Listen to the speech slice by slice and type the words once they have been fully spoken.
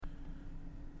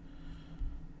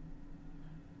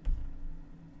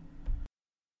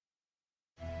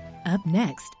Up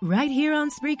next, right here on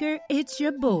Spreaker, it's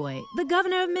your boy, the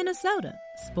governor of Minnesota.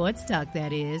 Sports talk,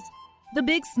 that is. The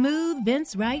big smooth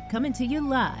Vince Wright coming to you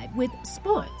live with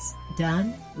Sports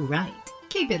Done Right.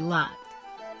 Keep it locked.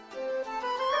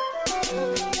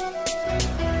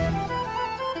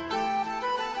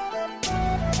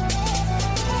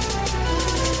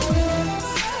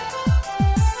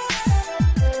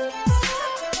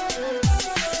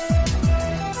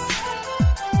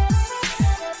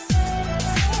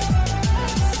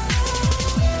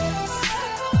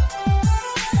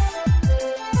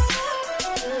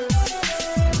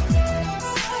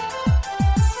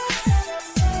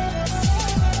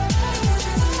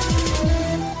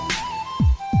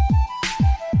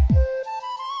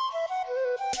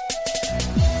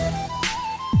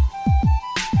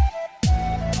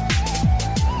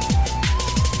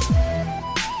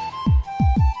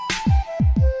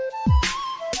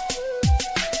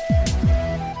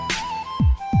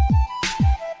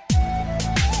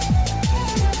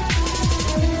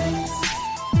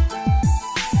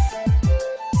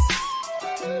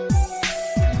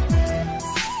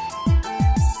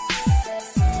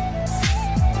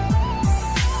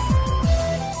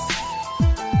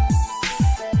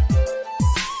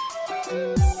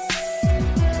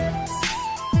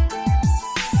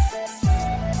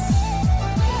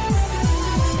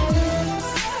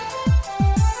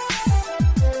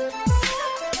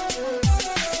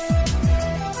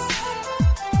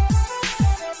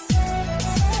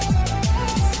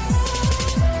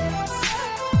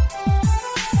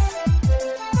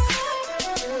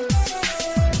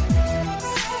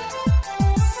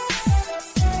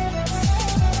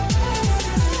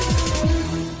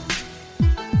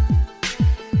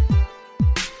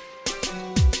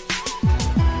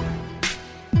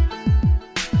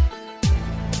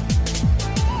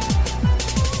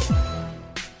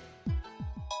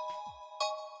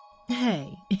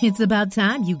 Hey, it's about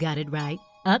time you got it right.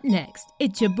 Up next,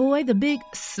 it's your boy, the big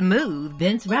smooth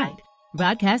Vince Wright,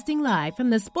 broadcasting live from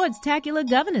the Sports-tacular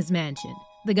Governor's Mansion,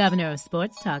 the governor of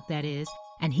sports talk, that is,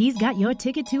 and he's got your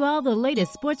ticket to all the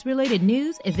latest sports-related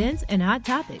news, events, and hot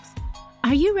topics.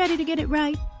 Are you ready to get it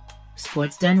right?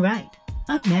 Sports Done Right.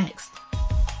 Up next.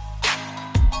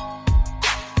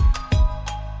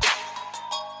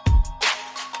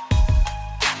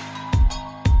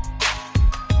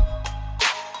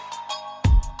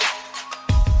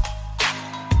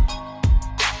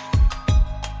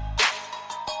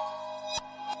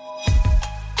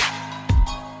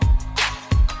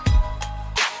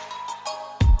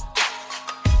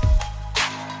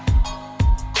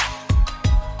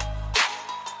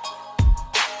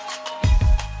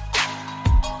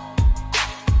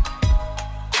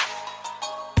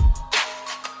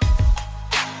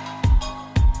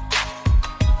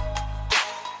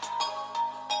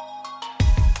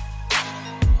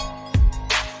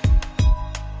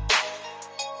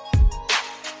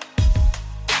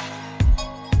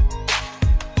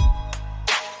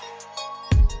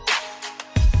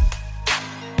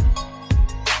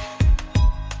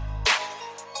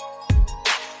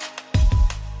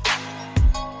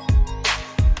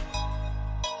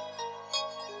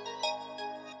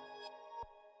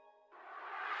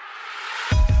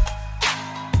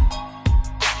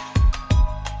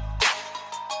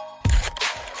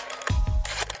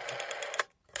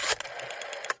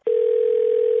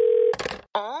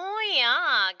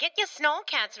 Get your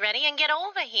snowcats ready and get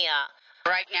over here.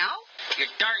 Right now? You're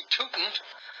darn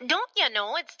tootin'. Don't you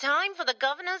know it's time for the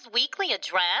governor's weekly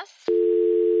address?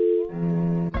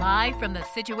 Live from the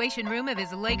Situation Room of his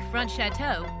lakefront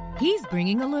chateau, he's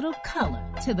bringing a little color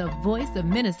to the voice of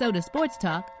Minnesota sports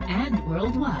talk and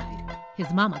worldwide.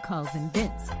 His mama calls him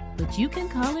Vince, but you can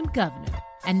call him Governor.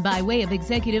 And by way of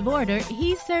executive order,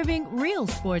 he's serving real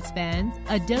sports fans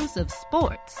a dose of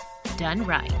sports done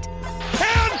right.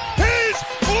 And he's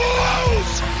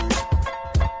loose!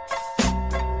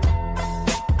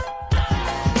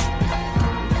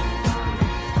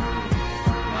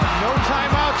 No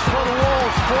timeouts for the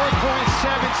Wolves.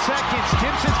 4.7 seconds.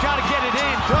 Gibson's got to get it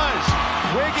in. Does.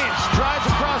 Wiggins drives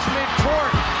across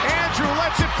midcourt. Andrew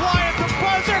lets it fly at the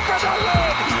buzzer for the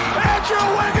lead. Andrew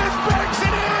Wiggins banks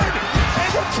it in.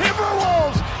 And the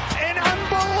Timberwolves, an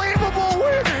unbelievable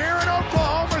win here in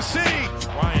Oklahoma City.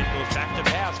 Ryan goes back to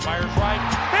pass, fires right.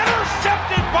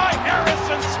 Intercepted by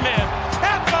Harrison Smith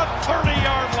at the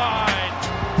 30-yard line.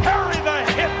 Harry the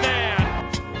Hitman.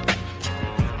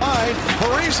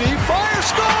 Parisi fire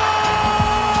scores!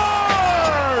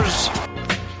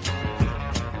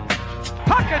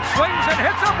 Puckett swings and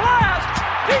hits a blast.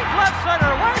 Deep left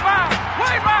center, way back.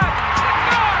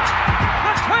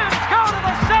 The Twins go to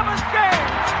the 7th game.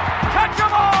 Touch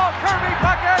 'em all, Kirby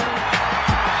Puckett.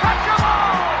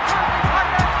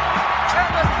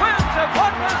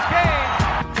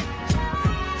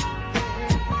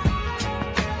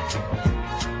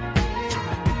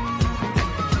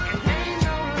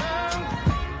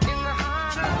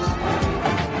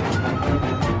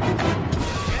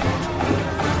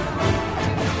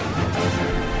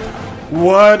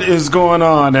 What is going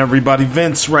on, everybody?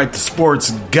 Vince Wright, the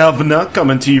sports governor,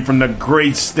 coming to you from the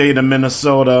great state of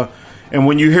Minnesota. And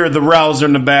when you hear the rouser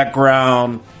in the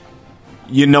background,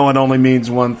 you know it only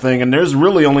means one thing. And there's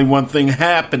really only one thing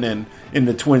happening in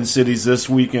the Twin Cities this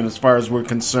weekend as far as we're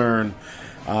concerned.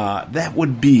 That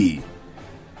would be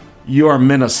your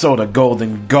Minnesota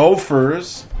Golden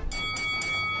Gophers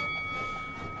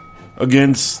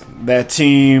against that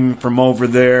team from over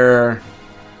there,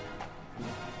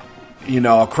 you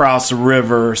know, across the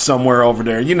river, somewhere over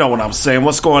there. You know what I'm saying.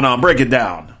 What's going on? Break it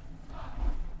down.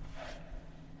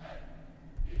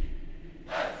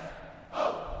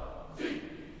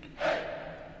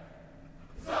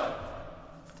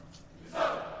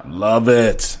 Love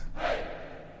it.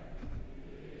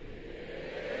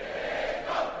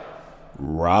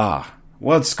 Rah.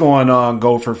 What's going on,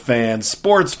 Gopher fans,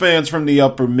 sports fans from the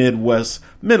upper Midwest,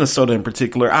 Minnesota in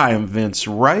particular? I am Vince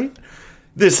Wright.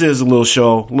 This is a little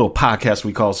show, a little podcast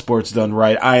we call Sports Done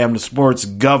Right. I am the sports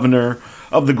governor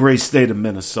of the great state of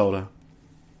Minnesota.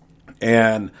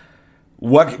 And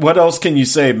what else can you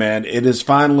say, man? It is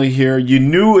finally here. You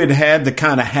knew it had to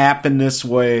kind of happen this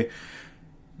way.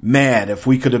 Man, if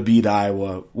we could have beat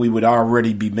Iowa, we would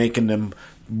already be making them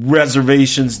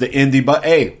reservations to Indy. But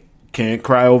hey, can't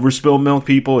cry over spilled milk,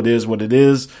 people. It is what it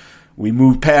is. We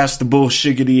moved past the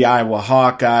bullshiggity Iowa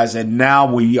Hawkeyes, and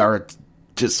now we are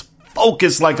just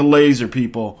focused like a laser,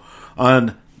 people,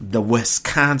 on the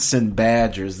Wisconsin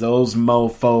Badgers, those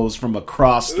mofos from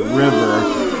across the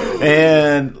river.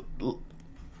 And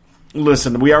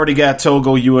listen, we already got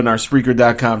Togo, you in our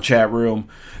Spreaker.com chat room.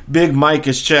 Big Mike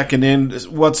is checking in.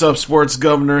 What's up, sports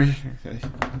governor?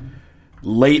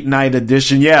 Late night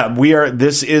edition. Yeah,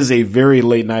 this is a very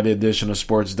late night edition of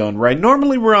Sports Done Right.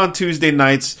 Normally we're on Tuesday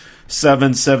nights,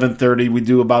 7:30. We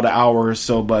do about an hour or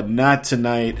so, but not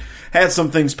tonight. Had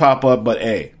some things pop up, but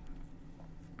hey,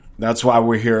 that's why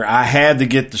we're here. I had to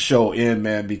get the show in,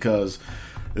 man, because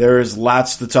there is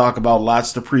lots to talk about,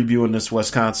 lots to preview in this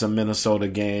Wisconsin-Minnesota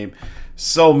game.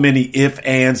 So many ifs,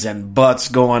 ands, and buts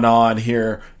going on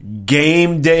here.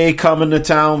 Game day coming to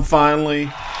town finally.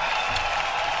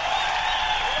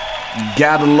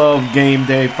 Gotta love game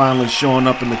day finally showing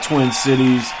up in the Twin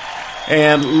Cities.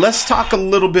 And let's talk a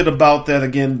little bit about that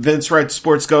again. Vince Wright,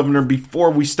 Sports Governor.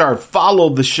 Before we start, follow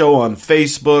the show on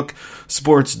Facebook,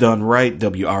 Sports Done Right,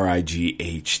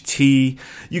 WRIGHT.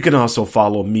 You can also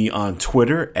follow me on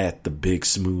Twitter at the Big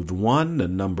Smooth One, the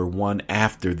number one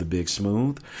after the Big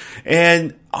Smooth.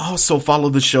 And also follow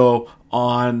the show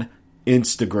on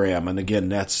Instagram. And again,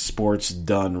 that's Sports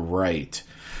Done Right.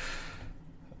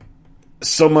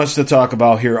 So much to talk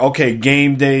about here. Okay,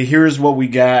 game day. Here's what we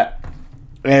got.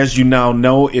 As you now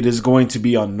know, it is going to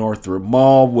be on Northrop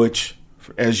Mall, which,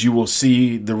 as you will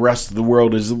see, the rest of the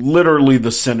world is literally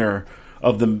the center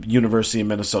of the University of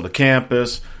Minnesota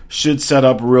campus. Should set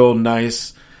up real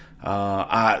nice.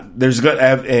 There's going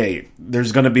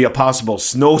to be a possible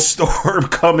snowstorm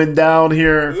coming down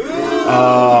here.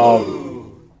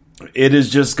 It is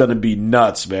just going to be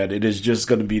nuts, man. It is just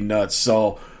going to be nuts.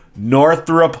 So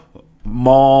Northrop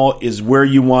Mall is where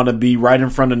you want to be, right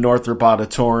in front of Northrop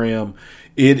Auditorium.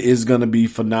 It is going to be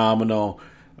phenomenal.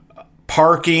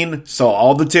 Parking, so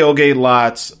all the tailgate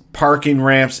lots, parking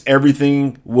ramps,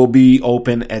 everything will be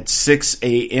open at 6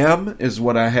 a.m. is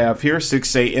what I have here,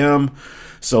 6 a.m.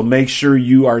 So make sure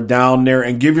you are down there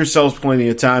and give yourselves plenty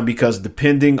of time, because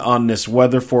depending on this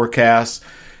weather forecast,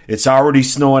 it's already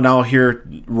snowing out here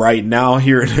right now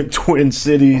here in the Twin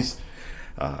Cities.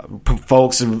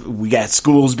 Folks, we got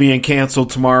schools being canceled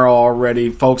tomorrow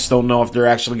already. Folks don't know if they're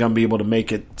actually going to be able to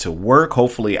make it to work.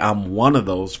 Hopefully, I'm one of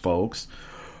those folks.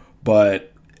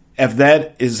 But if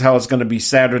that is how it's going to be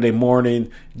Saturday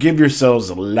morning, give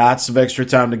yourselves lots of extra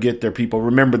time to get there, people.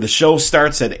 Remember, the show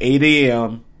starts at 8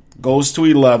 a.m., goes to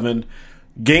 11.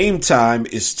 Game time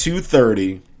is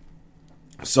 2:30.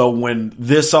 So when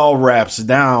this all wraps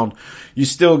down, you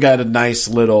still got a nice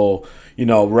little,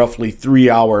 roughly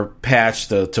 3-hour patch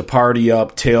to party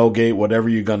up, tailgate, whatever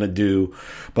you're going to do.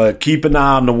 But keep an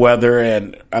eye on the weather.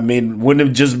 And, wouldn't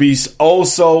it just be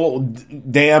so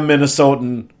damn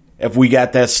Minnesotan if we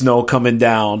got that snow coming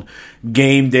down?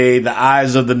 Game day, the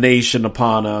eyes of the nation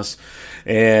upon us.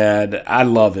 And I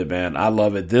love it, man. I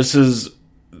love it.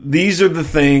 These are the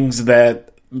things that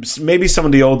maybe some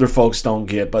of the older folks don't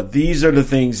get, but these are the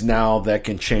things now that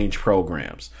can change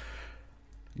programs.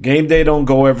 Game day don't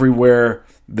go everywhere.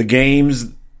 The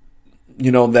games,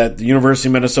 that the University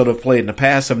of Minnesota have played in the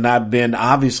past have not been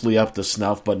obviously up to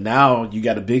snuff, but now you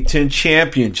got a Big Ten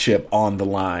championship on the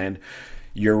line.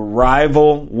 Your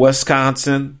rival,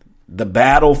 Wisconsin, the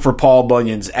battle for Paul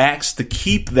Bunyan's axe, to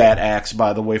keep that axe,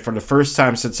 by the way, for the first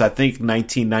time since I think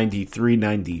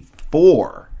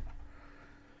 1993-94.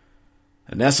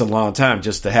 And that's a long time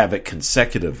just to have it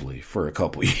consecutively for a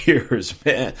couple years,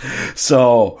 man.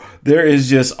 So there is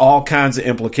just all kinds of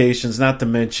implications, not to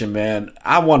mention, man,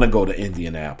 I want to go to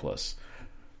Indianapolis.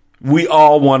 We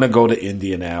all want to go to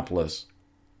Indianapolis.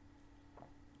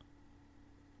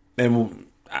 And,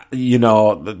 you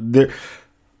know,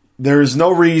 there's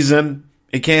no reason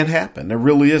it can't happen. There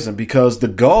really isn't, because the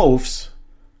Gophs,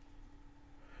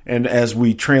 and as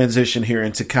we transition here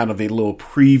into kind of a little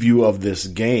preview of this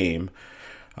game,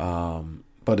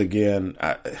 but again,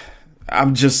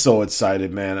 I'm just so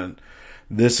excited, man. And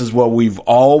this is what we've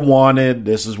all wanted.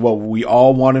 This is what we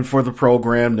all wanted for the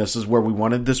program. This is where we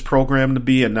wanted this program to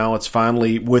be, and now it's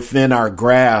finally within our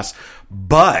grasp.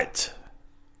 But,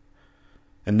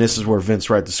 and this is where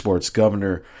Vince Wright, the sports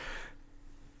governor,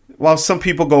 while some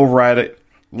people go right,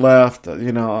 left,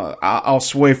 you know, I'll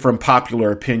sway from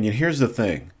popular opinion. Here's the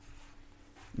thing.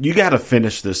 You got to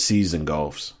finish this season,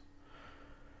 Gophs.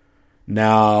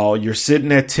 Now, you're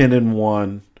sitting at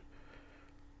 10-1,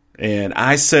 and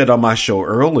I said on my show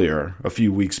earlier, a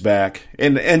few weeks back,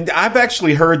 and I've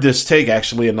actually heard this take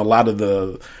actually in a lot of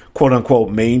the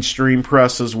quote-unquote mainstream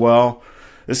press as well.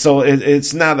 So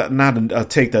it's not a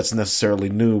take that's necessarily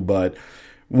new, but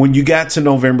when you got to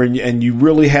November and you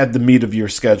really had the meat of your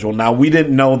schedule, now we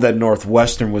didn't know that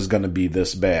Northwestern was going to be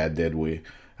this bad, did we?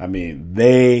 I mean,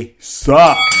 they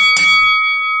suck.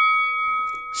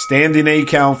 Standing A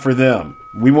count for them.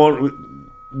 We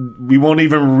won't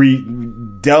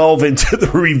even delve into the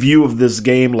review of this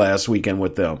game last weekend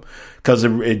with them, because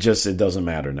it doesn't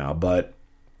matter now. But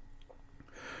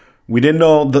we didn't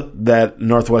know that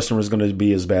Northwestern was going to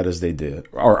be as bad as they did,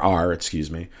 or are,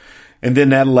 excuse me. And then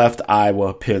that left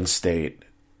Iowa, Penn State,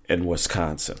 and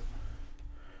Wisconsin.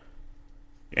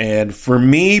 And for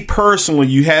me personally,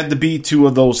 you had to beat two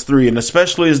of those three, and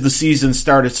especially as the season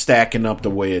started stacking up the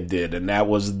way it did, and that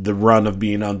was the run of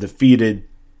being undefeated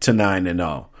to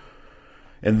 9-0.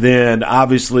 And then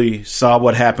obviously saw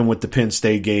what happened with the Penn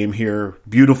State game here.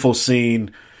 Beautiful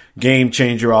scene, game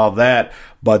changer, all that.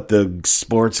 But the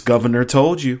sports governor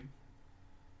told you.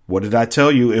 What did I tell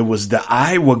you? It was the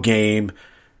Iowa game,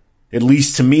 at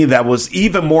least to me, that was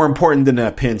even more important than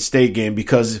that Penn State game,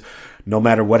 because no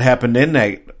matter what happened in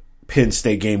that Penn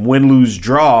State game, win, lose,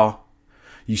 draw,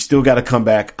 you still got to come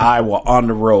back. Iowa on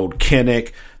the road,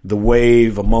 Kinnick, the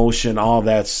wave, emotion, all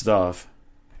that stuff.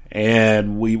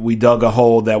 And we dug a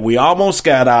hole that we almost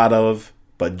got out of,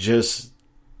 but just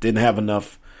didn't have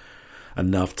enough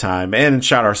time, and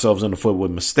shot ourselves in the foot with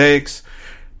mistakes.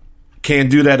 Can't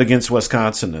do that against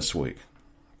Wisconsin this week,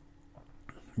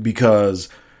 because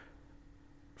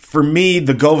for me,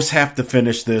 the Gophs have to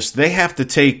finish this. They have to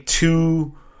take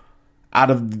 2 out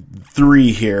of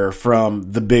 3 here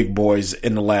from the big boys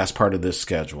in the last part of this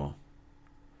schedule.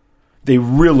 They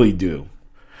really do.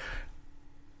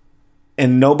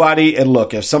 And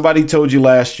look, if somebody told you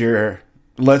last year,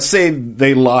 let's say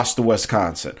they lost to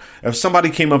Wisconsin. If somebody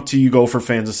came up to you, Gopher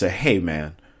fans, and said, hey,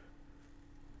 man,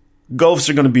 Gophs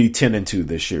are going to be 10-2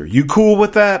 this year. You cool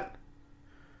with that?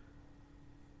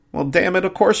 Well, damn it,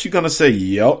 of course you're going to say,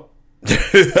 yup.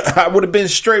 I would have been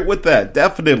straight with that,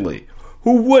 definitely.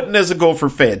 Who wouldn't as a Gopher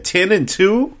fan?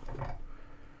 10-2?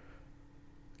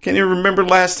 Can't you remember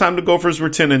last time the Gophers were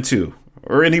 10-2?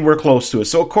 Or anywhere close to it.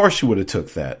 So, of course, you would have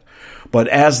took that. But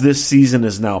as this season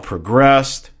has now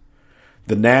progressed,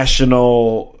 the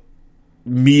national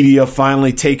media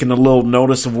finally taking a little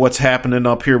notice of what's happening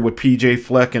up here with PJ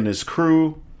Fleck and his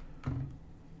crew.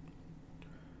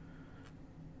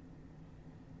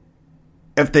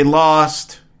 If they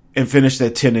lost and finished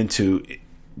at 10-2,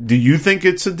 do you think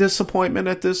it's a disappointment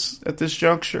at this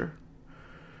juncture?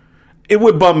 It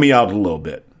would bum me out a little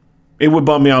bit.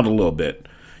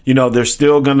 You know, they're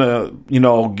still going to,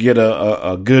 get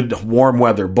a good warm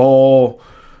weather bowl,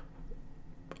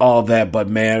 all that. But,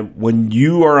 man, when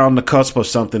you are on the cusp of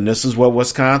something, this is what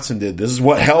Wisconsin did. This is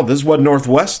what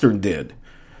Northwestern did.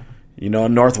 You know,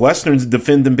 Northwestern's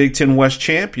defending Big Ten West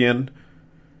champion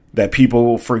that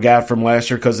people forgot from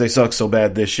last year because they suck so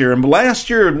bad this year. And last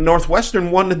year, Northwestern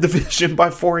won the division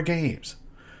by 4 games.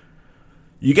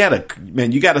 You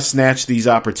gotta snatch these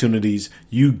opportunities.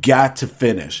 You got to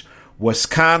finish.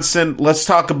 Wisconsin, let's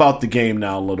talk about the game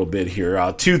now a little bit here.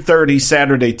 2:30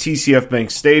 Saturday, TCF Bank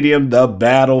Stadium, the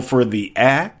battle for the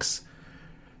axe,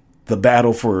 the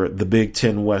battle for the Big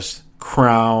Ten West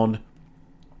crown.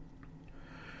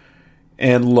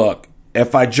 And look,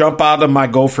 if I jump out of my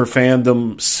Gopher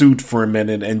fandom suit for a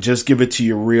minute and just give it to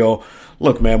you real,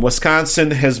 look, man, Wisconsin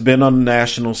has been on the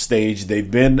national stage. They've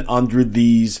been under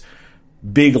these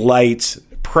big lights,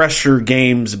 pressure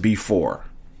games before.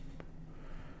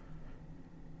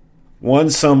 Won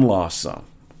some, lost some.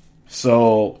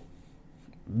 So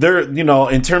they're,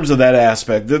 in terms of that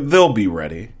aspect, they'll be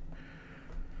ready.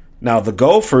 Now the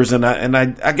Gophers, and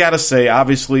I gotta say,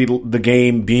 obviously the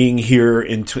game being here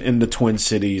in the Twin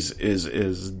Cities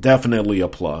is definitely a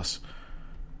plus.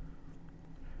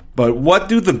 But what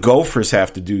do the Gophers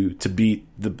have to do to beat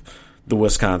the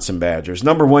Wisconsin Badgers?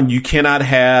 Number one, you cannot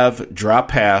have drop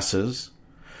passes.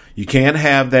 You can't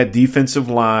have that defensive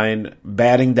line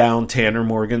batting down Tanner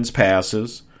Morgan's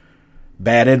passes.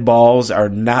 Batted balls are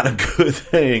not a good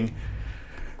thing.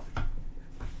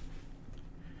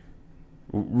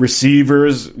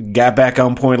 Receivers got back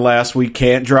on point last week,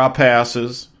 can't drop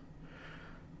passes.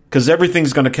 Because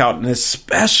everything's going to count, and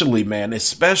especially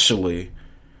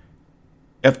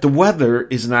if the weather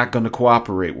is not going to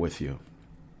cooperate with you.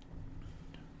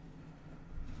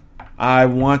 I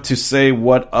want to say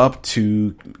what up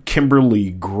to Kimberly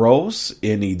Gross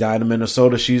in Edina,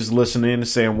 Minnesota. She's listening and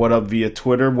saying what up via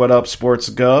Twitter. What up,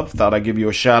 SportsGov? Thought I'd give you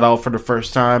a shout out for the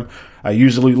first time. I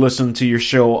usually listen to your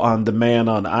show on demand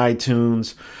on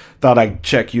iTunes. Thought I'd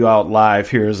check you out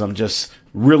live here as I'm just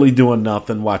really doing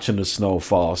nothing, watching the snow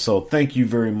fall. So thank you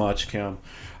very much, Kim.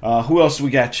 Who else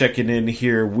we got checking in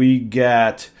here? We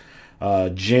got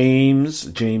James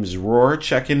Rohr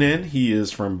checking in. He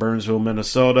is from Burnsville,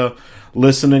 Minnesota.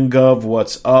 Listening, Gov,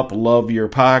 what's up? Love your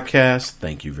podcast.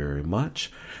 Thank you very much.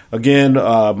 Again,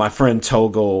 my friend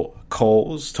Togo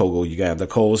Uganda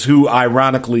Coles, who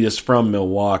ironically is from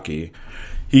Milwaukee.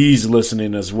 He's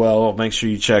listening as well. Make sure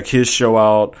you check his show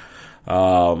out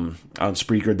on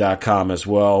Spreaker.com as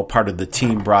well. Part of the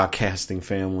team broadcasting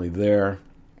family there.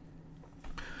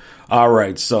 All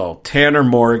right, so Tanner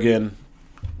Morgan.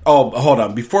 Oh, hold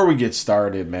on. Before we get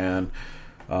started, man,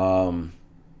 one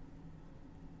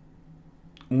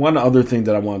other thing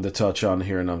that I wanted to touch on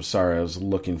here, and I'm sorry, I was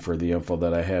looking for the info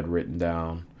that I had written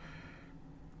down.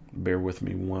 Bear with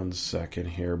me 1 second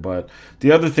here. But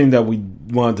the other thing that we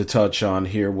wanted to touch on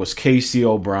here was Casey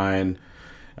O'Brien.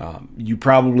 You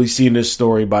probably seen his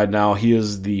story by now. He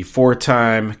is the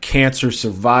 4-time cancer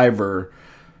survivor.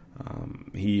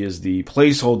 He is the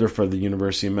placeholder for the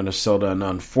University of Minnesota, and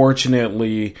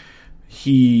unfortunately,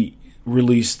 he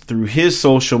released through his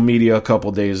social media a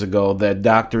couple days ago that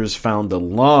doctors found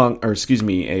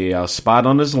a spot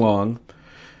on his lung,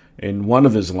 in one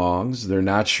of his lungs. They're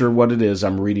not sure what it is.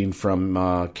 I'm reading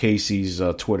from Casey's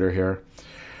Twitter here.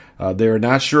 They're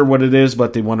not sure what it is,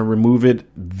 but they want to remove it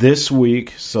this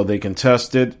week so they can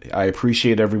test it. I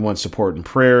appreciate everyone's support and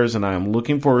prayers, and I am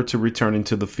looking forward to returning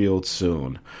to the field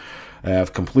soon. I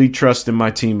have complete trust in my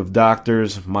team of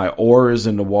doctors. My oar is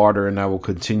in the water, and I will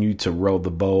continue to row the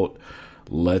boat.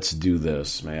 Let's do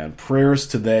this, man. Prayers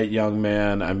to that young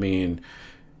man. I mean,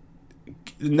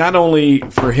 not only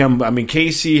for him, I mean,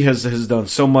 Casey has done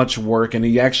so much work, and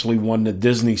he actually won the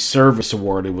Disney Service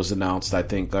Award. It was announced, I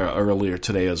think, earlier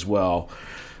today as well.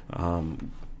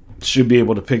 Should be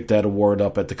able to pick that award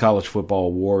up at the College Football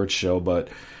Awards show. But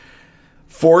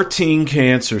 14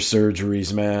 cancer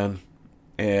surgeries, man.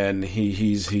 And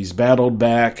he's battled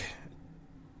back.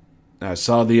 I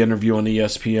saw the interview on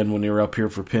ESPN when they were up here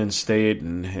for Penn State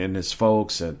and his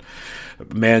folks. And,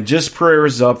 man, just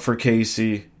prayers up for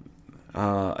Casey.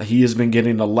 He has been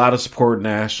getting a lot of support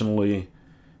nationally,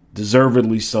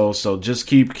 deservedly so. So just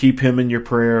keep him in your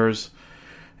prayers.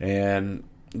 And,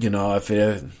 if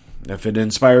it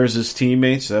inspires his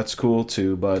teammates, that's cool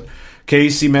too. But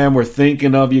Casey, man, we're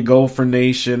thinking of you, Gopher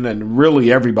Nation, and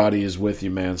really everybody is with you,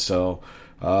 man. So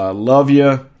love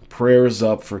you. Prayers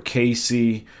up for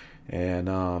Casey,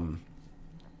 and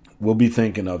we'll be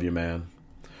thinking of you, man.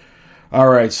 All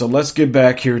right, so let's get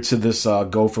back here to this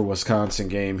Gopher Wisconsin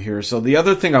game here. So the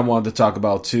other thing I wanted to talk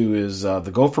about too is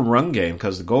the Gopher run game,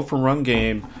 because the Gopher run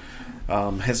game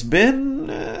has been,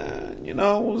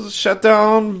 shut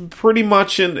down pretty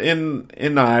much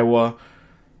in Iowa.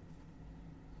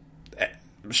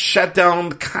 Shut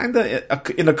down kind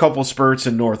of in a couple spurts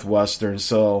in Northwestern.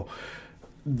 So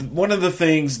one of the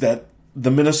things that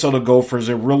the Minnesota Gophers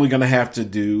are really going to have to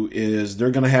do is they're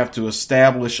going to have to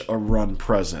establish a run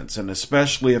presence, and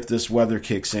especially if this weather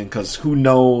kicks in, because who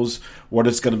knows what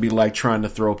it's going to be like trying to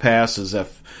throw passes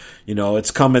if,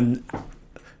 it's coming,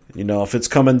 if it's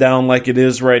coming down like it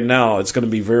is right now. It's going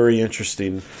to be very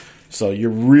interesting. So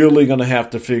you're really going to have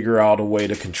to figure out a way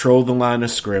to control the line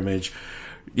of scrimmage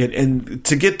and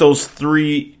to get those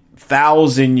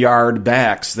 3,000-yard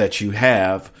backs that you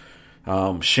have,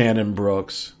 Shannon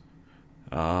Brooks.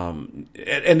 And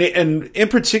in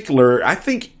particular, I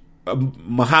think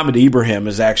Muhammad Ibrahim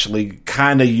is actually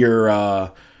kind of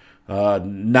your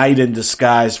knight in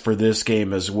disguise for this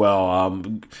game as well.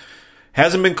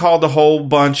 Hasn't been called a whole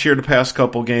bunch here the past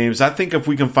couple games. I think if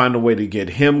we can find a way to get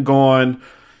him going,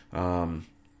 along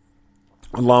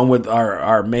with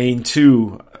our main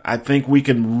two, I think we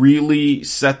can really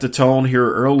set the tone here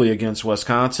early against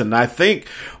Wisconsin. I think,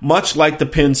 much like the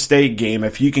Penn State game,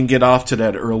 if you can get off to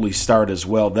that early start as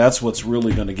well, that's what's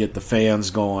really going to get the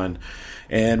fans going.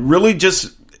 And really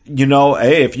just,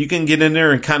 hey, if you can get in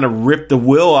there and kind of rip the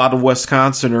will out of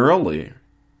Wisconsin early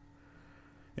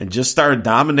and just start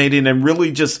dominating and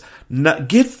really just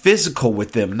get physical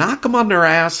with them, knock them on their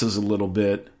asses a little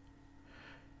bit.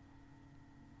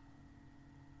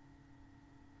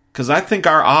 Because I think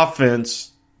our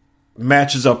offense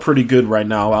matches up pretty good right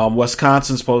now.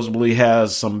 Wisconsin supposedly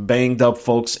has some banged up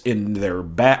folks in their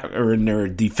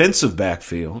defensive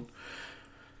backfield,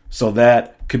 so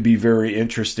that could be very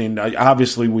interesting.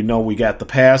 Obviously, we know we got the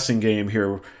passing game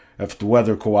here. If the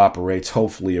weather cooperates,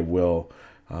 hopefully it will.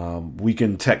 We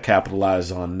can capitalize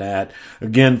on that.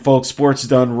 Again, folks, Sports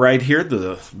Done Right here,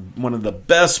 one of the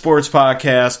best sports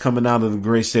podcasts coming out of the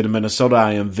great state of Minnesota.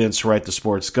 I am Vince Wright, the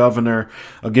sports governor.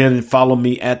 Again, follow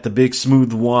me at the Big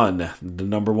Smooth One, the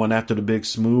number one after the Big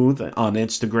Smooth, on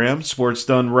Instagram, Sports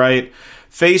Done Right.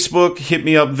 Facebook, hit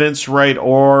me up, Vince Wright,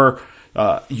 or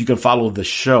you can follow the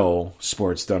show,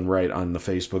 Sports Done Right, on the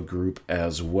Facebook group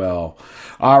as well.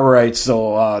 All right,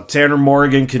 so Tanner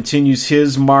Morgan continues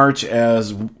his march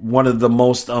as one of the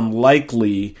most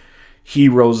unlikely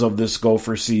heroes of this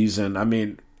Gopher season. I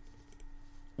mean,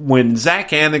 when Zach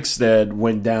Annexstad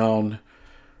went down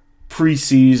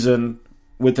preseason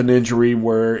with an injury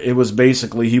where it was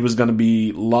basically he was going to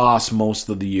be lost most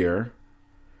of the year,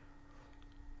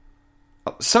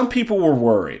 some people were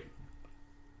worried.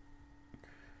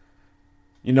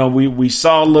 We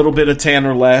saw a little bit of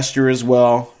Tanner last year as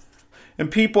well. And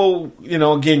people,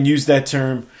 again, use that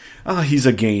term, he's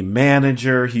a game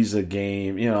manager, he's a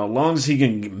game, as long as he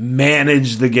can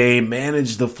manage the game,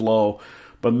 manage the flow.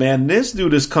 But, man, this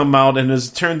dude has come out and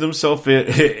has turned himself,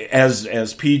 as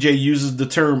PJ uses the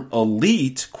term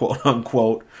elite, quote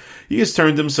unquote, he has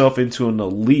turned himself into an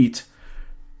elite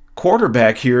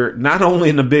quarterback here, not only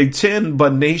in the Big Ten,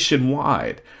 but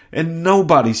nationwide. And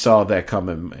nobody saw that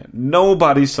coming, man.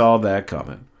 Nobody saw that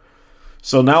coming.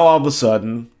 So now all of a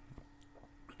sudden,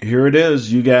 here it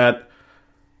is. You got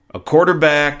a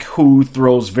quarterback who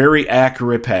throws very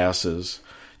accurate passes.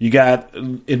 You got,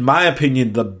 in my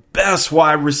opinion, the best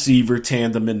wide receiver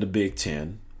tandem in the Big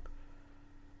Ten.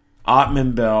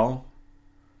 Ottman-Bell,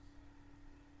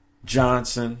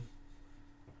 Johnson,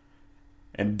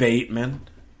 and Bateman.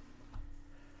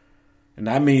 And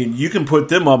I mean, you can put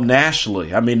them up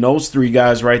nationally. I mean, those three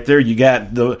guys right there. You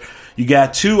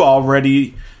got two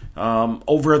already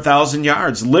over 1,000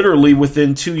 yards, literally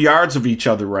within 2 yards of each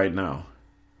other right now.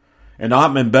 And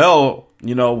Ottman-Bell,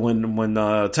 when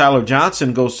Tyler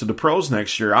Johnson goes to the pros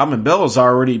next year, Ottman-Bell has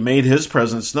already made his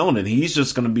presence known, and he's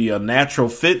just going to be a natural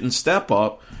fit and step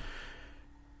up.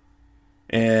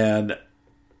 And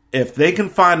if they can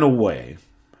find a way.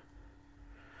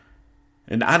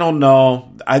 And I don't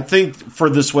know. I think for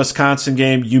this Wisconsin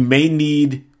game, you may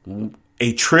need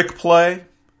a trick play.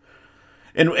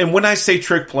 And when I say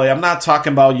trick play, I'm not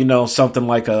talking about, something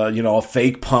like a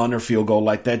fake punt or field goal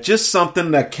like that. Just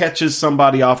something that catches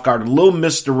somebody off guard, a little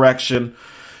misdirection,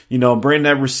 bring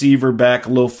that receiver back, a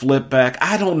little flip back.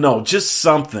 I don't know. Just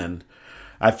something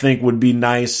I think would be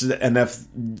nice. And if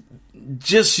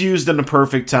just used in the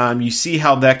perfect time, you see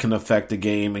how that can affect the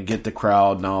game and get the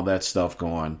crowd and all that stuff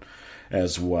going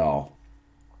as well.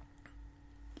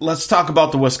 Let's talk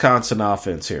about the Wisconsin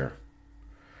offense here.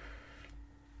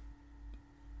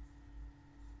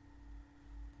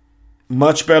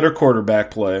 Much better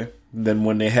quarterback play than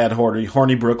when they had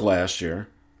Hornibrook last year.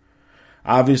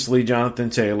 Obviously, Jonathan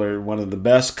Taylor, one of the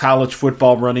best college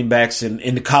football running backs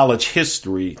in college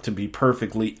history, to be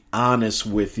perfectly honest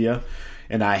with you.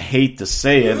 And I hate to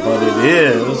say it, but it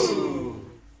is.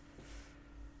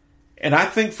 And I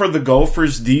think for the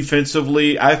Gophers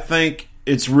defensively, I think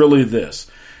it's really this.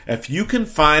 If you can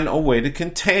find a way to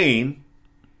contain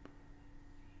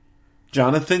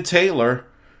Jonathan Taylor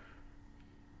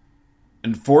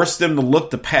and force them to look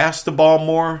to pass the ball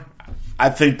more, I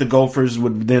think the Gophers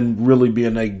would then really be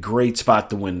in a great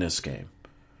spot to win this game.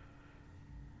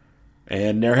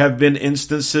 And there have been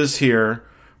instances here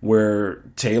where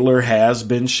Taylor has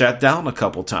been shut down a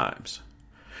couple times.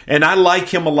 And I like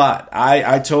him a lot.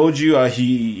 I told you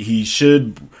he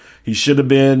should have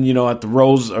been, at the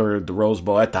Rose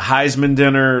Bowl, at the Heisman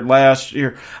dinner last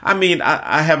year. I mean,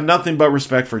 I have nothing but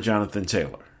respect for Jonathan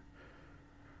Taylor.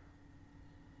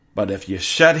 But if you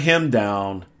shut him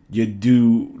down,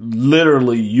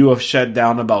 you have shut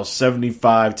down about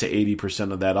 75 to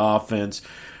 80% of that offense.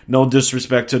 No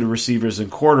disrespect to the receivers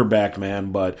and quarterback,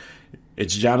 man, but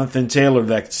it's Jonathan Taylor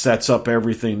that sets up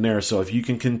everything there. So if you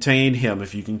can contain him,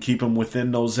 if you can keep him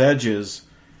within those edges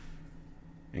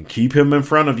and keep him in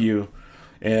front of you.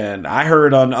 And I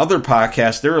heard on other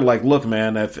podcasts, they were like, look,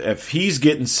 man, if he's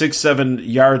getting 6-7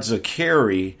 yards a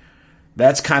carry,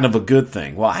 that's kind of a good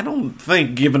thing. Well, I don't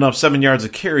think giving up 7 yards a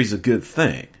carry is a good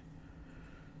thing.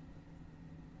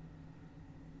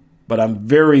 But I'm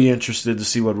very interested to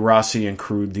see what Rossi and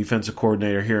crew, defensive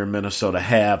coordinator here in Minnesota,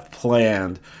 have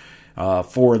planned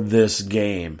for this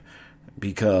game.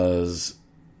 Because,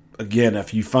 again,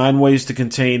 if you find ways to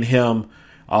contain him,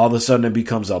 all of a sudden it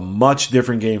becomes a much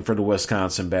different game for the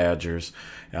Wisconsin Badgers.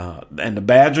 And the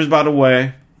Badgers, by the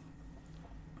way,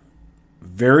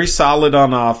 very solid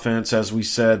on offense, as we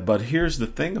said. But here's the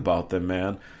thing about them,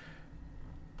 man.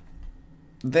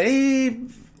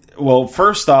 Well,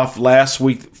 first off, last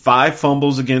week, 5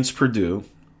 fumbles against Purdue.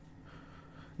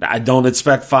 I don't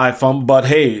expect 5 fumbles, but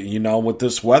hey, with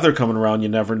this weather coming around, you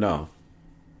never know.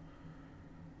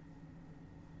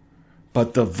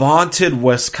 But the vaunted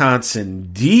Wisconsin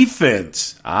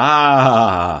defense,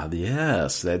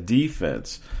 yes, that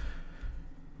defense.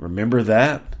 Remember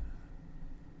that?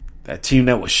 That team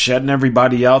that was shutting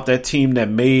everybody out, that team that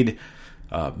made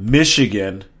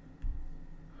Michigan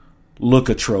look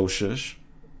atrocious.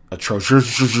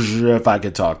 Atrocious, if I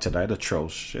could talk tonight.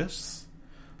 Atrocious.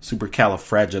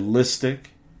 Supercalifragilistic.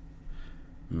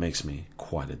 Makes me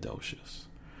quite atrocious.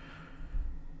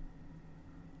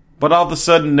 But all of a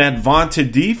sudden, that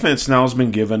vaunted defense now has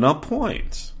been giving up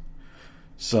points.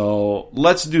 So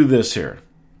let's do this here.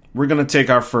 We're going to take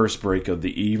our first break of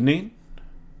the evening.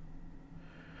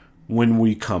 When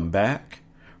we come back,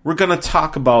 we're going to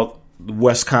talk about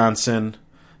Wisconsin,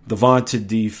 the vaunted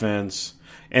defense,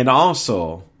 and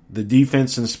also the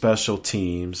defense and special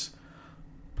teams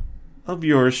of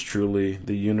yours truly,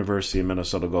 the University of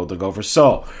Minnesota Golden Gophers.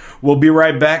 So we'll be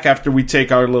right back after we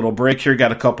take our little break here.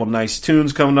 Got a couple nice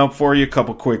tunes coming up for you, a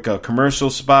couple quick commercial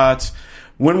spots.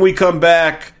 When we come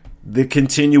back, the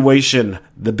continuation,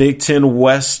 the Big Ten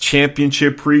West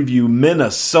Championship preview,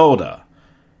 Minnesota,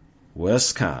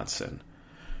 Wisconsin.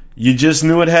 You just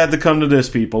knew it had to come to this,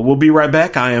 people. We'll be right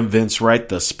back. I am Vince Wright,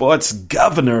 the sports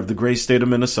governor of the great state of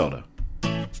Minnesota.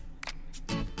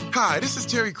 Hi, this is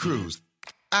Terry Crews,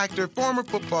 actor, former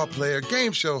football player,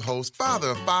 game show host,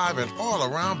 father of 5, and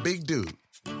all-around big dude.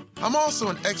 I'm also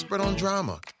an expert on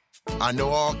drama. I know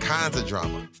all kinds of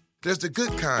drama. There's the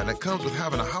good kind that comes with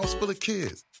having a house full of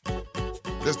kids.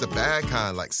 There's the bad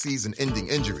kind, like season-ending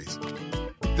injuries.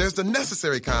 There's the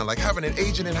necessary kind, like having an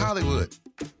agent in Hollywood.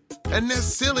 And there's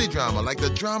silly drama, like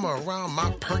the drama around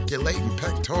my percolating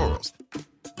pectorals.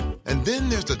 And then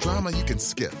there's the drama you can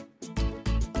skip.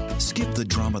 Skip the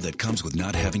drama that comes with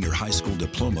not having your high school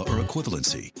diploma or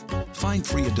equivalency. Find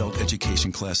free adult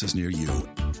education classes near you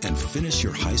and finish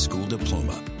your high school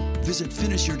diploma. Visit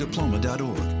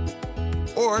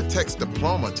finishyourdiploma.org. Or text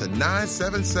diploma to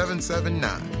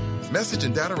 97779. Message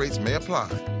and data rates may apply.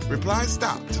 Reply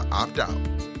STOP to opt out.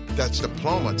 That's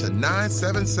diploma to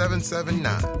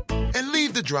 97779. And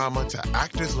leave the drama to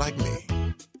actors like me.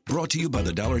 Brought to you by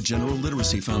the Dollar General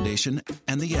Literacy Foundation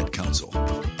and the Ad Council.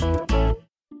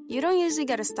 You don't usually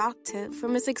get a stock tip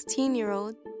from a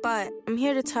 16-year-old, but I'm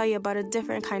here to tell you about a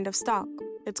different kind of stock.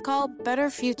 It's called Better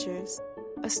Futures,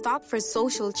 a stock for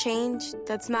social change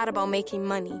that's not about making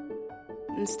money.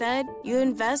 Instead, you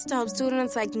invest to help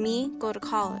students like me go to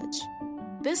college.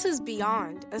 This is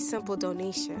beyond a simple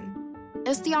donation.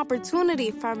 It's the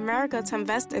opportunity for America to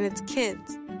invest in its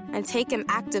kids and take an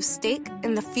active stake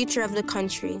in the future of the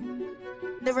country.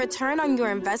 The return on your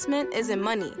investment isn't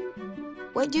money.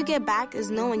 What you get back is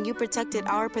knowing you protected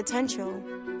our potential.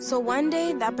 So one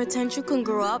day, that potential can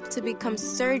grow up to become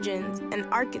surgeons and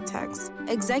architects,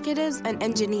 executives and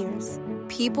engineers,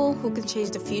 people who can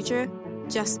change the future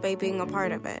just by being a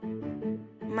part of it.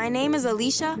 My name is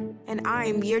Alicia, and I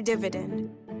am your dividend.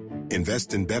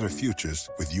 Invest in better futures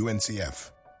with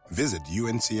UNCF. Visit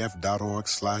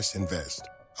uncf.org/invest.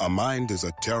 A mind is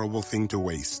a terrible thing to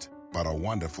waste, but a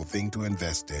wonderful thing to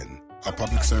invest in. A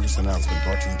public service announcement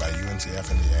brought to you by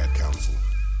UNCF and the Ad Council.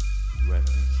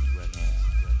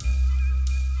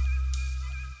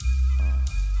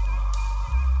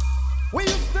 We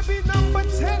used to be number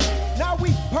 10, now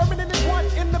we permanent in 1.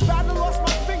 In the battle, lost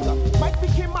my finger. Mike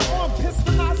became my arm,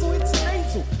 pistol nozzle hits your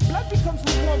nasal. Blood becomes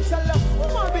lukewarm, tell them,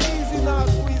 be easy now,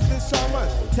 squeeze this shaman.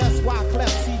 Test why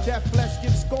cleft, see that flesh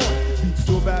get scorned. Beat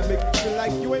so bad, make you feel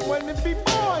like you ain't wanting to be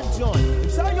born, John.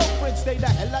 And tell your friends stay the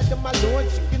hell out of my lord.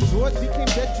 Chicken George became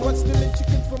dead George, stealing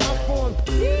chickens from my farm.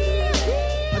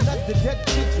 Another dead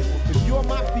pigeon. If you're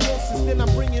mafiosis, then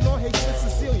I'm bringing on Haitian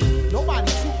Sicilian.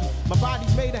 Nobody shoot me. My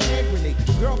body's made a hand grenade.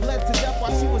 Girl bled to death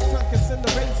while she was tongue-kissing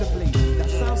the razor blade. That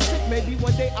sounds sick. Maybe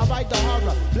one day I'll write the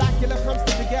horror. Blackula comes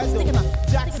to the ghetto.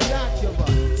 Jackson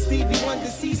Acura. Stevie Wonder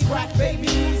sees crack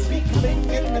babies becoming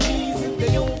enemies in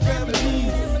their own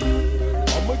families.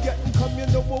 I'ma get and come, you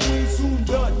know what we soon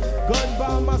done. Gun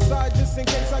by my side just in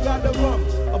case I got to run.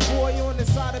 A boy on the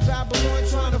side of Babylon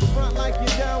trying to front like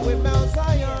you're down with Mount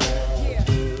Zion.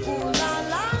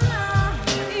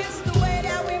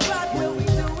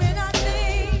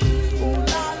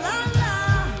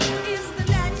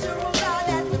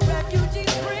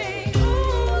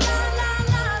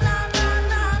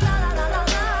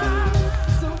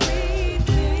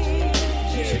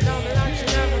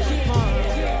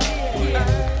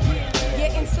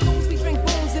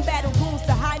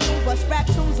 Rap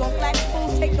tunes on flat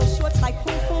spoons, take no shorts like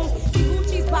poo-poos. See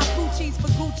Gucci's, pop Gucci's for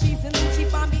Gucci's and Lucci.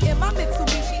 Find me in my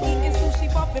Mitsubishi, eating sushi,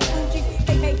 bumping Fuji.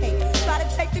 Hey, hey, hey, try to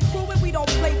take the crew and we don't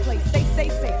play.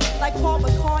 Say, like Paul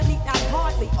McCartney, not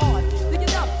hardly odd. Look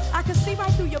it up, I can see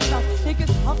right through your bluff.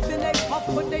 Niggas huffing they puff,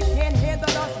 but they can't handle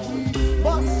us. We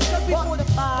bust, cause we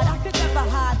fortified, I could never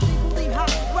hide. Secretly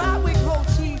hot, ride with cold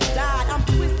cheese, died. I'm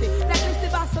twisted,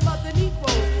 blacklisted by some other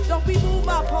Negroes. Don't be move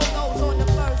my polos on the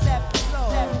first episode.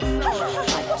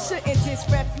 You shouldn't diss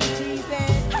refugees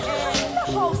and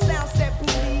the whole sound set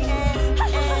booty and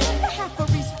have to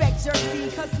respect Jersey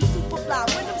cause I'm super fly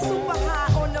when I'm super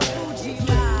high on the Fuji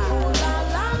line. Ooh la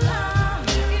la la,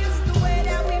 it's the way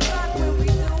that we rock when we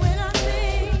doing our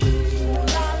thing. Ooh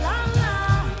la la la,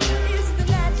 it's the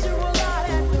natural law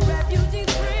that the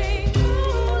refugees bring.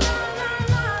 Ooh la la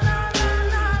la la la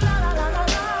la la la la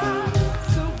la.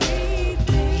 So we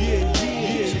think.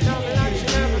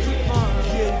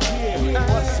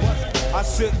 I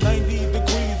sit 90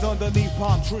 degrees underneath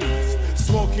palm trees,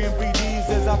 smoking BDs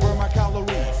as I burn my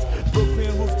calories.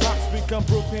 Brooklyn rooftops become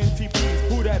Brooklyn TPs.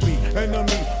 Who that be?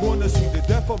 Enemy, wanna see the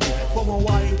death of me. From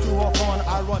Hawaii to Hawthorne,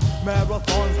 I run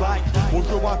marathons like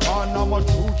Wujuwatan. I'm a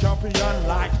true champion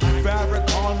like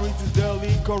Farrakhan reads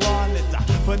daily Quran. It's a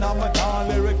phenomenon,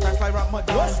 lyric fast like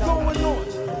Ramadan. What's going on?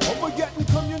 I'ma get and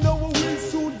come, you know what we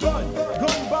soon done.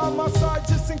 Gun by my side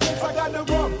just in case I gotta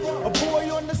run. A boy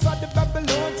on the side of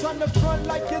Babylon trying to front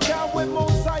like you're down with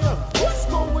Mount Zion. What's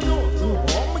going on?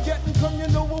 I'ma get and come, you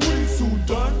know what we soon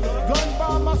done. Gun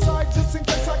by my side just in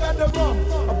case I gotta run.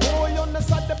 A boy on the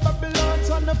side of Babylon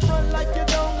trying to front like you're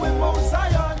down with Mount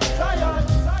Zion. Zion.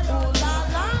 Ooh la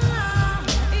la la,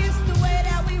 it's the way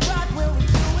that we rock when we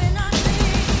doing our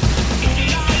thing. Ooh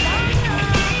la la la,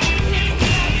 it's the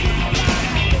natural law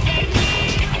that the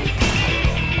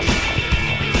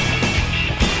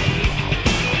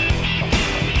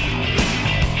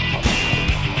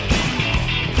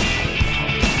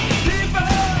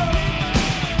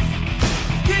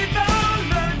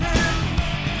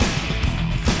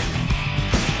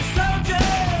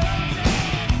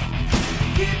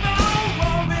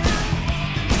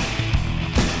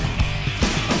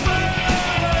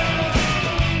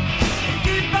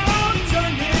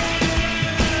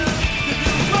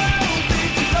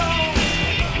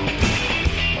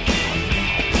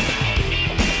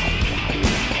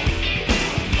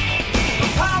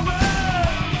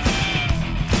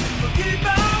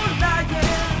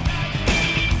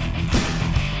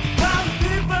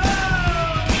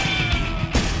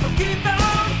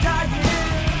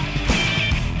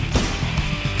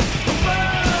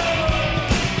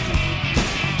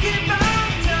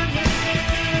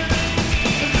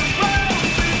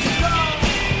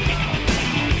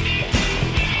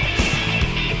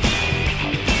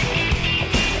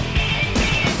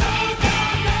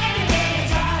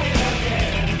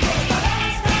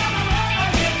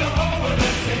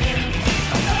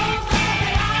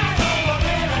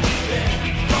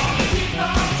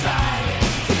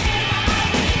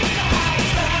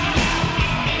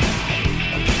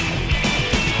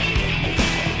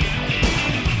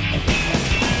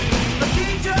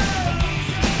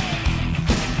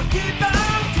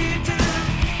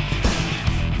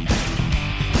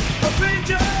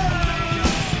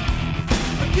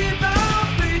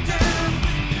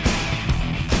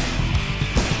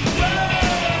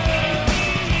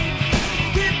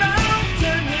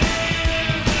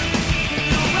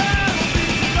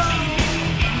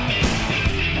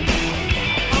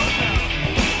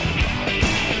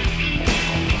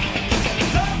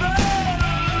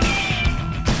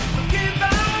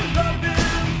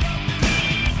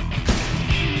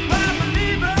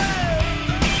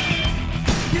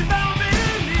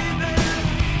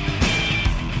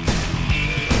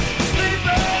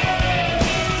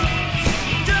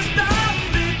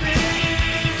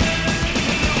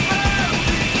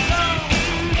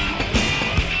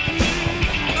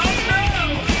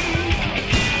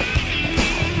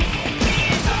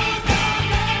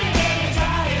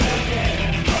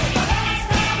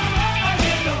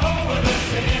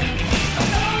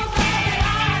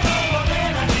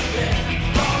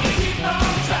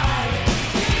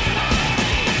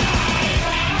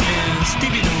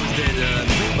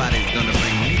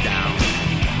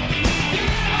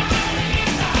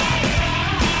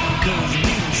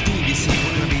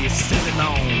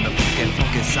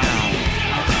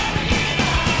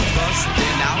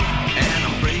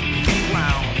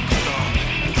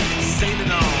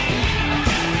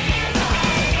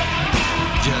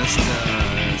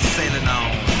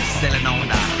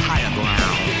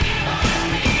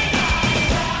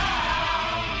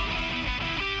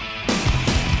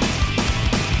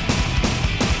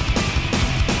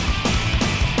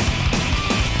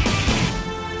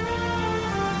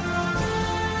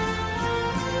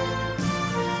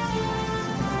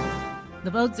The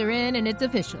votes are in and it's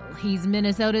official. He's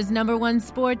Minnesota's #1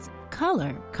 sports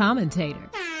color commentator.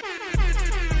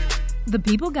 The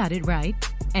people got it right,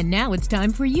 and now it's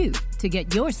time for you to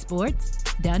get your sports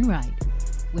done right.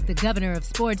 With the governor of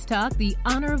sports talk, the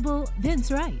Honorable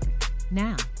Vince Wright.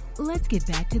 Now, let's get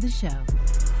back to the show.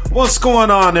 What's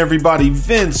going on, everybody?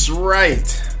 Vince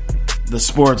Wright, the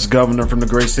sports governor from the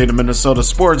great state of Minnesota.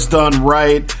 Sports Done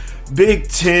Right, Big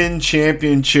Ten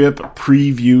Championship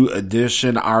Preview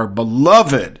Edition. Our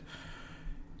beloved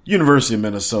University of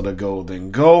Minnesota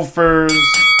Golden Gophers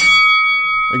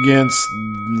against,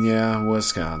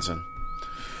 Wisconsin.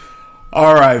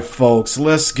 All right, folks,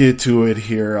 let's get to it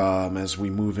here as we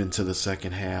move into the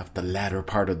second half, the latter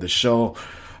part of the show.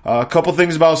 A couple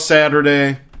things about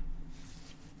Saturday.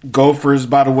 Gophers,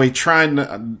 by the way, trying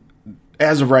to,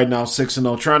 as of right now,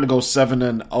 6-0, trying to go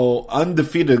 7-0,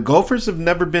 undefeated. Gophers have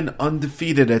never been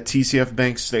undefeated at TCF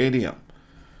Bank Stadium.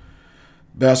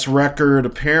 Best record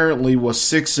apparently was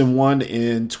 6-1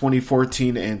 in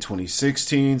 2014 and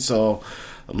 2016. So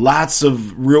lots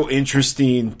of real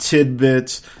interesting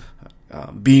tidbits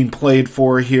being played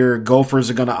for here. Gophers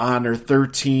are going to honor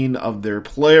 13 of their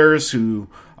players who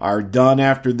are done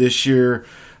after this year.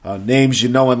 Names you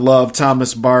know and love: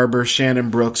 Thomas Barber, Shannon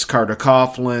Brooks, Carter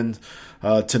Coughlin,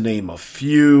 to name a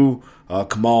few.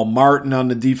 Kamal Martin on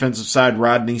the defensive side,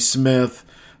 Rodney Smith,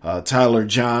 Tyler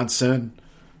Johnson.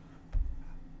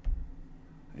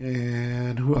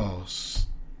 And who else?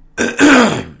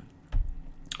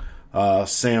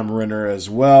 Sam Renner as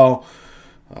well.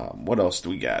 What else do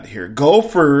we got here?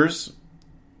 Gophers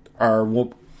are,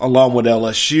 along with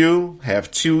LSU, have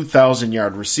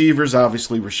 2,000-yard receivers.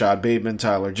 Obviously, Rashad Bateman,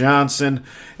 Tyler Johnson,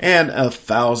 and a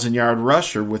 1,000-yard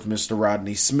rusher with Mr.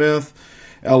 Rodney Smith.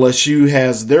 LSU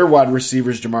has their wide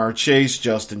receivers, Jamar Chase,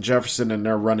 Justin Jefferson, and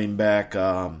their running back,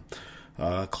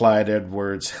 Clyde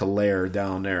Edwards-Helaire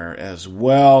down there as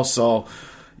well. So,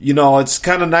 it's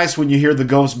kind of nice when you hear the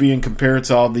Ghosts being compared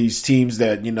to all these teams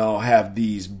that, have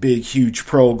these big, huge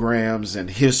programs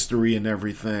and history and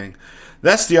everything.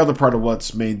 That's the other part of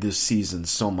what's made this season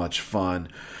so much fun.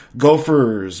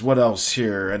 Gophers, what else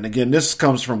here? And again, this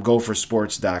comes from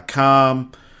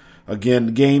gophersports.com.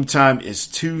 Again, game time is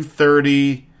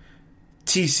 2:30,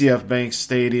 TCF Bank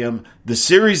Stadium. The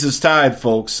series is tied,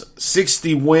 folks.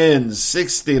 60 wins,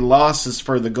 60 losses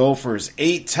for the Gophers,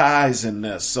 8 ties in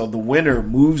this. So the winner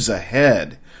moves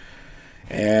ahead.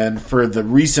 And for the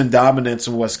recent dominance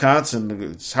of Wisconsin,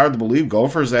 it's hard to believe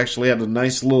Gophers actually had a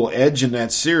nice little edge in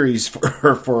that series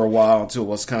for a while until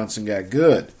Wisconsin got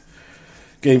good.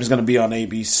 Game's going to be on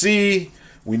ABC.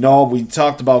 We know we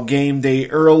talked about game day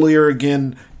earlier.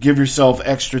 Again, give yourself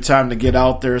extra time to get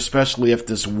out there, especially if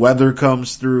this weather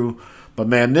comes through. But,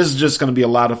 man, this is just going to be a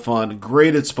lot of fun.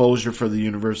 Great exposure for the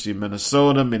University of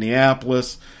Minnesota,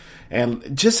 Minneapolis.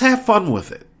 And just have fun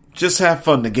with it. Just have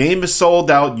fun. The game is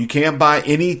sold out. You can't buy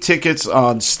any tickets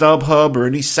on StubHub or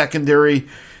any secondary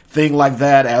thing like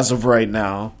that as of right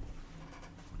now.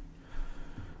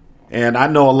 And I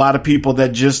know a lot of people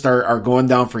that just are going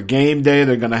down for game day.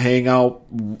 They're going to hang out.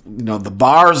 The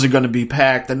bars are going to be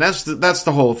packed. And that's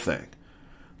the whole thing.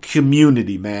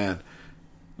 Community, man.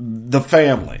 The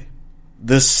family.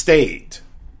 The state.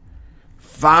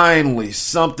 Finally,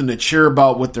 something to cheer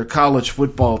about with their college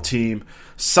football team.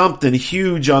 Something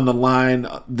huge on the line.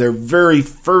 Their very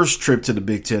first trip to the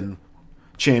Big Ten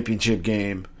championship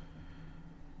game.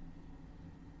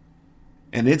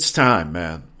 And it's time,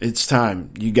 man. It's time.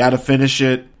 You got to finish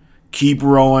it. Keep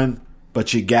rowing,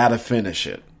 but you got to finish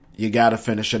it. You got to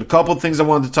finish it. A couple of things I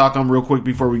wanted to talk on real quick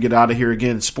before we get out of here.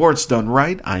 Again, Sports Done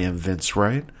Right. I am Vince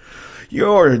Wright,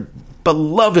 your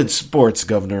beloved sports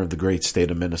governor of the great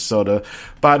state of Minnesota.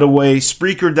 By the way,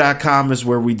 Spreaker.com is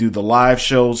where we do the live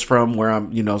shows from, where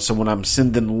I'm, so when I'm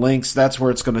sending links, that's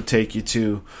where it's going to take you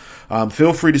to.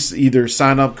 Feel free to either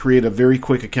sign up, create a very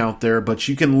quick account there, but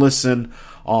you can listen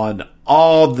on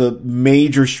all the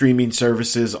major streaming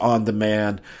services on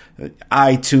demand: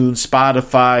 iTunes,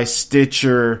 Spotify,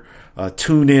 Stitcher,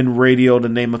 TuneIn Radio, to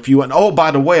name a few. And oh,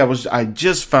 by the way, I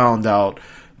just found out,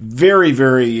 very,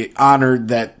 very honored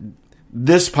that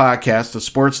this podcast, the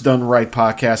Sports Done Right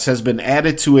podcast, has been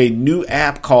added to a new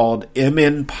app called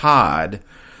MN Pod,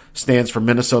 stands for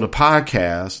Minnesota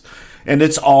Podcast. And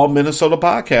it's all Minnesota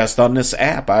Podcast on this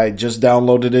app. I just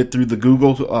downloaded it through the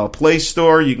Google Play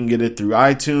Store. You can get it through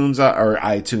iTunes,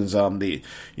 the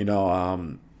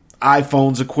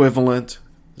iPhone's equivalent,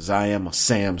 as I am a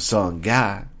Samsung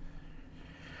guy.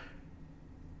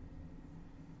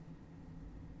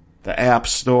 The App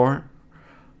Store.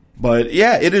 But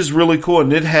yeah, it is really cool,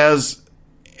 and it has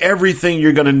everything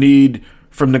you're going to need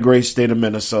from the great state of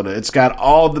Minnesota. It's got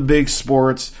all the big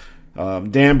sports.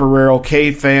 Dan Barrero,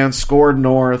 K-Fan, Scored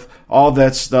North, all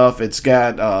that stuff. It's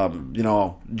got,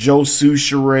 Joe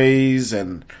Souchere's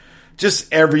and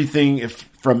just everything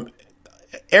from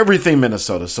everything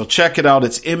Minnesota. So check it out.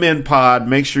 It's MN Pod.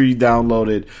 Make sure you download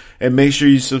it and make sure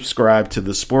you subscribe to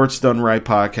the Sports Done Right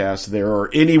podcast there or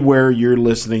anywhere you're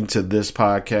listening to this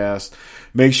podcast.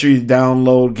 Make sure you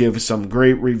download, give some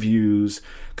great reviews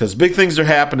because big things are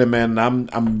happening, man.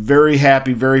 I'm very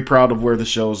happy, very proud of where the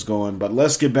show's going. But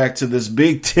let's get back to this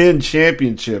Big Ten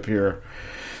championship here.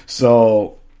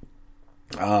 So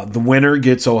the winner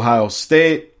gets Ohio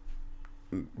State.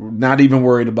 Not even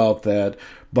worried about that.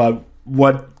 But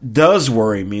what does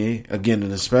worry me, again,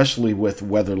 and especially with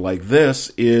weather like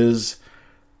this, is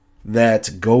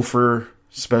that Gopher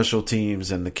special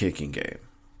teams and the kicking game.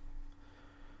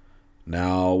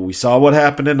 Now, we saw what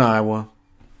happened in Iowa,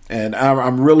 and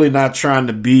I'm really not trying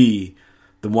to be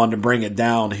the one to bring it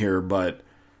down here, but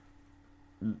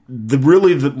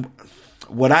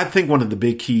what I think one of the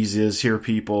big keys is here,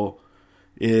 people,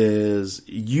 is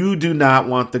you do not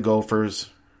want the Gophers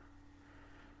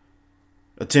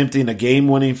attempting a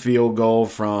game-winning field goal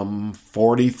from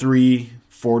 43,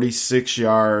 46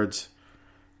 yards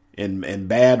in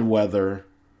bad weather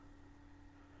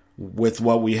with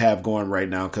what we have going right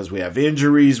now because we have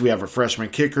injuries, we have a freshman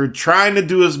kicker trying to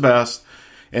do his best,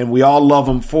 and we all love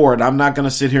him for it. I'm not going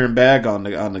to sit here and bag on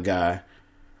the guy,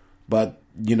 but,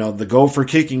 the Gopher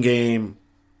kicking game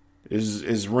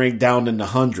is ranked down in the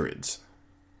hundreds.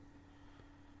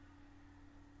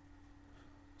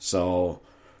 So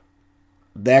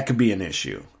that could be an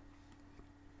issue.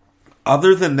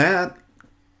 Other than that,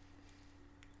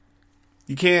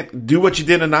 you can't do what you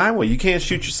did in Iowa. You can't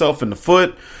shoot yourself in the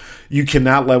foot. You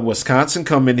cannot let Wisconsin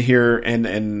come in here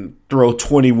and throw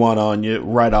 21 on you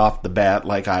right off the bat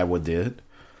like Iowa did.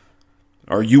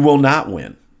 Or you will not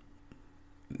win.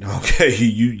 Okay,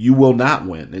 you will not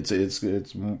win. It's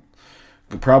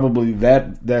probably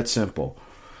that simple.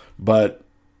 But,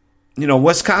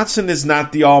 Wisconsin is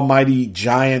not the almighty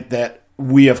giant that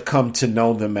we have come to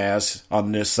know them as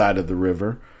on this side of the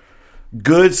river.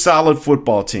 Good, solid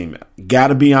football team. Got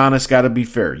to be honest, got to be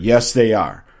fair. Yes, they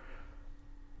are.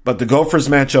 But the Gophers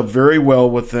match up very well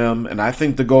with them, and I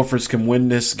think the Gophers can win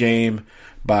this game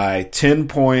by 10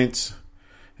 points.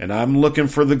 And I'm looking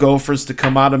for the Gophers to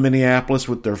come out of Minneapolis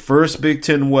with their first Big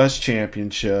Ten West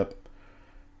championship.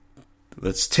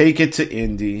 Let's take it to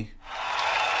Indy.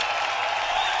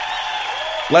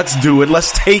 Let's do it.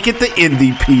 Let's take it to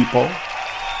Indy, people.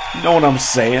 You know what I'm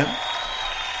saying?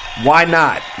 Why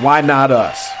not? Why not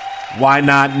us? Why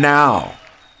not now?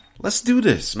 Let's do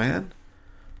this, man.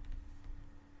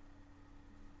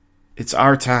 It's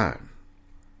our time.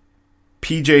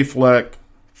 PJ Fleck,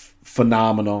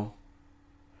 phenomenal.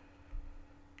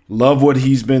 Love what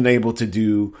he's been able to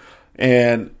do.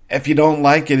 And if you don't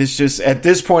like it, it's just, at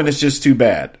this point, it's just too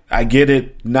bad. I get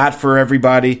it. Not for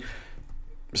everybody.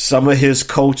 Some of his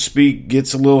coach speak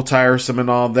gets a little tiresome and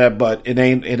all that, but it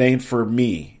ain't for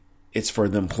me. It's for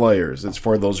them players. It's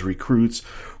for those recruits,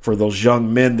 for those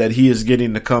young men that he is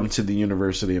getting to come to the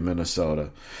University of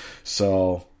Minnesota.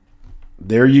 So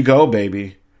there you go,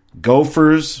 baby.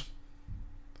 Gophers,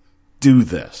 do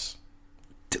this.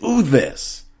 Do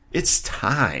this. It's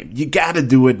time. You got to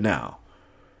do it now.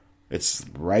 It's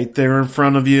right there in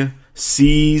front of you.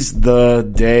 Seize the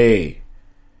day.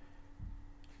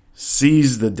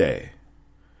 Seize the day.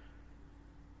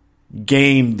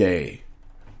 Game day.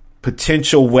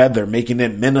 Potential weather, making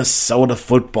it Minnesota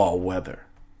football weather.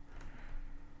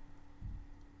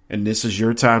 And this is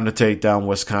your time to take down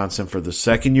Wisconsin for the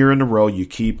second year in a row. You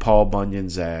keep Paul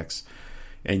Bunyan's axe,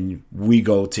 and we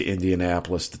go to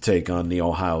Indianapolis to take on the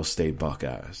Ohio State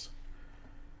Buckeyes.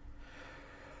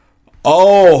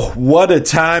 Oh, what a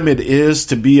time it is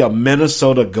to be a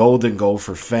Minnesota Golden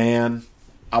Gopher fan.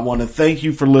 I want to thank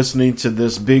you for listening to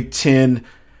this Big Ten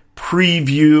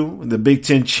preview, the Big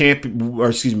Ten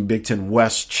Big Ten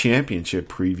West Championship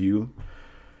preview,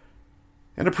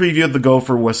 and a preview of the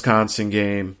Gopher-Wisconsin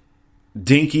game.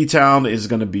 Dinkytown is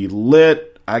going to be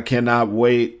lit. I cannot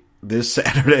wait. This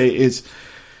Saturday is,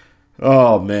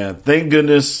 oh man, thank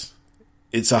goodness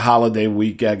it's a holiday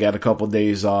week. I got a couple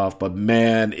days off, but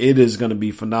man, it is going to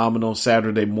be phenomenal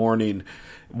Saturday morning.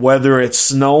 Whether it's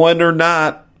snowing or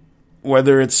not,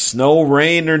 whether it's snow,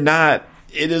 rain or not,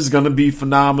 it is going to be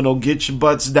phenomenal. Get your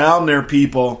butts down there,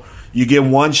 people. You get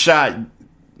one shot.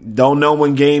 Don't know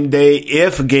when game day,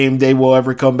 if game day will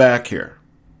ever come back here.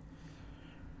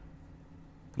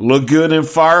 Look good in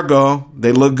Fargo.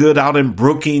 They look good out in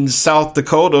Brookings, South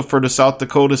Dakota for the South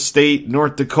Dakota State,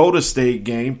 North Dakota State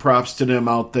game. Props to them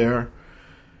out there.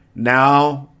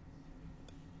 Now,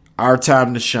 our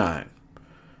time to shine.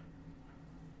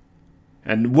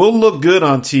 And we'll look good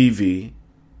on TV,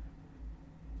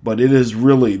 but it is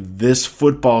really this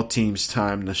football team's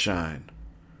time to shine.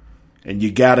 And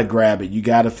you got to grab it. You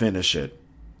got to finish it.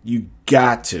 You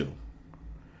got to.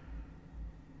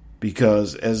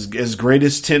 Because as great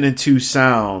as 10-2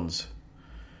 sounds,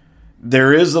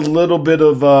 there is a little bit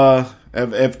of,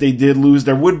 if they did lose,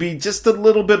 there would be just a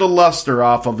little bit of luster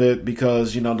off of it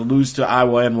because, to lose to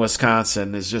Iowa and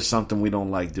Wisconsin is just something we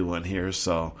don't like doing here.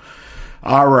 So,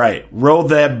 all right, row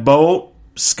that boat.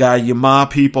 Sky Yama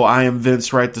people, I am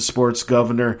Vince Wright, the sports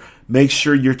governor. Make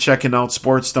sure you're checking out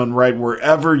Sports Done Right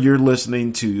wherever you're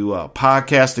listening to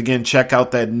podcast. Again, check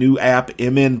out that new app,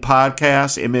 MN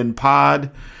Podcast, MN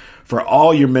Pod, for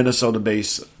all your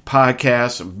Minnesota-based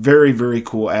podcasts. Very, very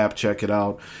cool app. Check it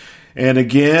out. And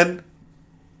again,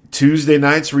 Tuesday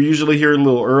nights, we're usually here a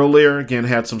little earlier. Again,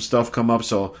 had some stuff come up,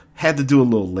 so had to do a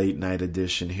little late night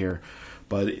edition here.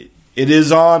 But it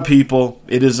is on, people.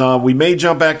 It is on. We may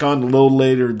jump back on a little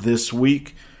later this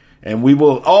week. And we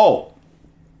will,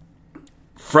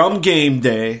 from game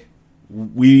day,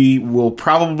 we will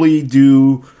probably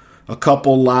do a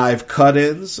couple live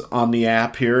cut-ins on the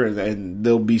app here. And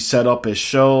they'll be set up as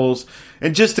shows.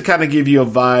 And just to kind of give you a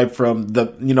vibe from the,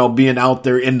 being out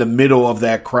there in the middle of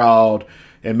that crowd.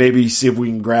 And maybe see if we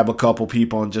can grab a couple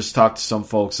people and just talk to some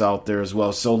folks out there as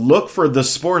well. So look for the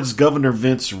Sports Governor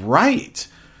Vince Wright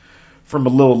from a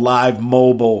little live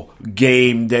mobile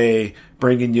game day,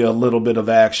 bringing you a little bit of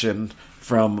action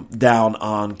from down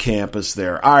on campus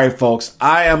there. All right, folks,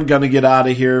 I am going to get out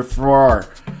of here for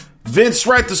Vince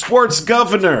Wright, the sports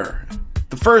governor,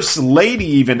 the first lady,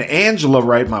 even Angela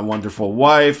Wright, my wonderful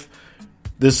wife.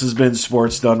 This has been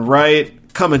Sports Done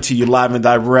Right, coming to you live and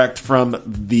direct from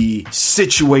the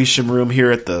Situation Room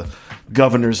here at the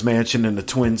Governor's Mansion in the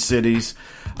Twin Cities.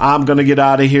 I'm going to get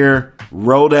out of here.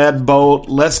 Row that boat.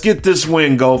 Let's get this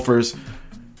win, Gophers.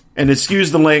 And excuse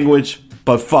the language,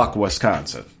 but fuck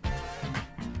Wisconsin.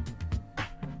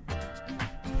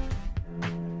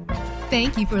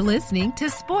 Thank you for listening to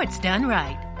Sports Done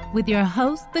Right with your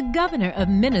host, the Governor of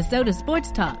Minnesota Sports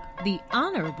Talk, the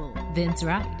Honorable Vince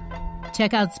Wright.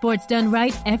 Check out Sports Done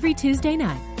Right every Tuesday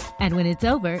night. And when it's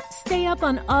over, stay up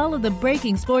on all of the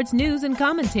breaking sports news and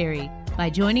commentary by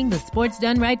joining the Sports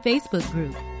Done Right Facebook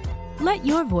group. Let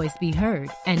your voice be heard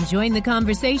and join the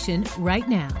conversation right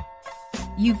now.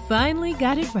 You finally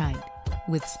got it right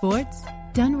with Sports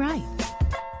Done Right.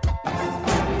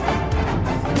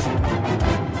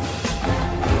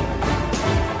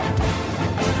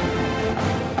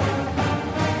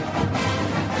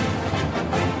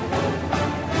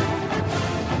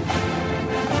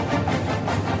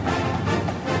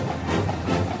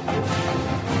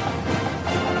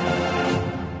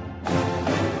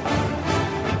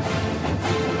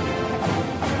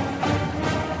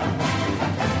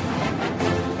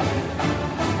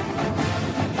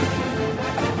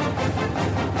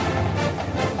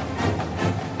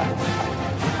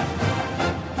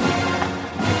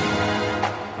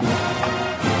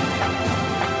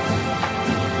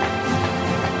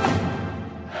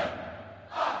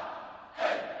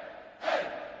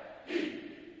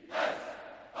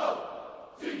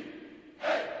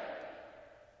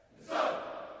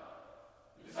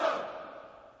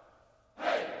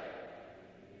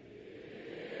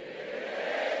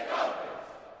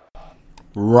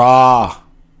 Raw.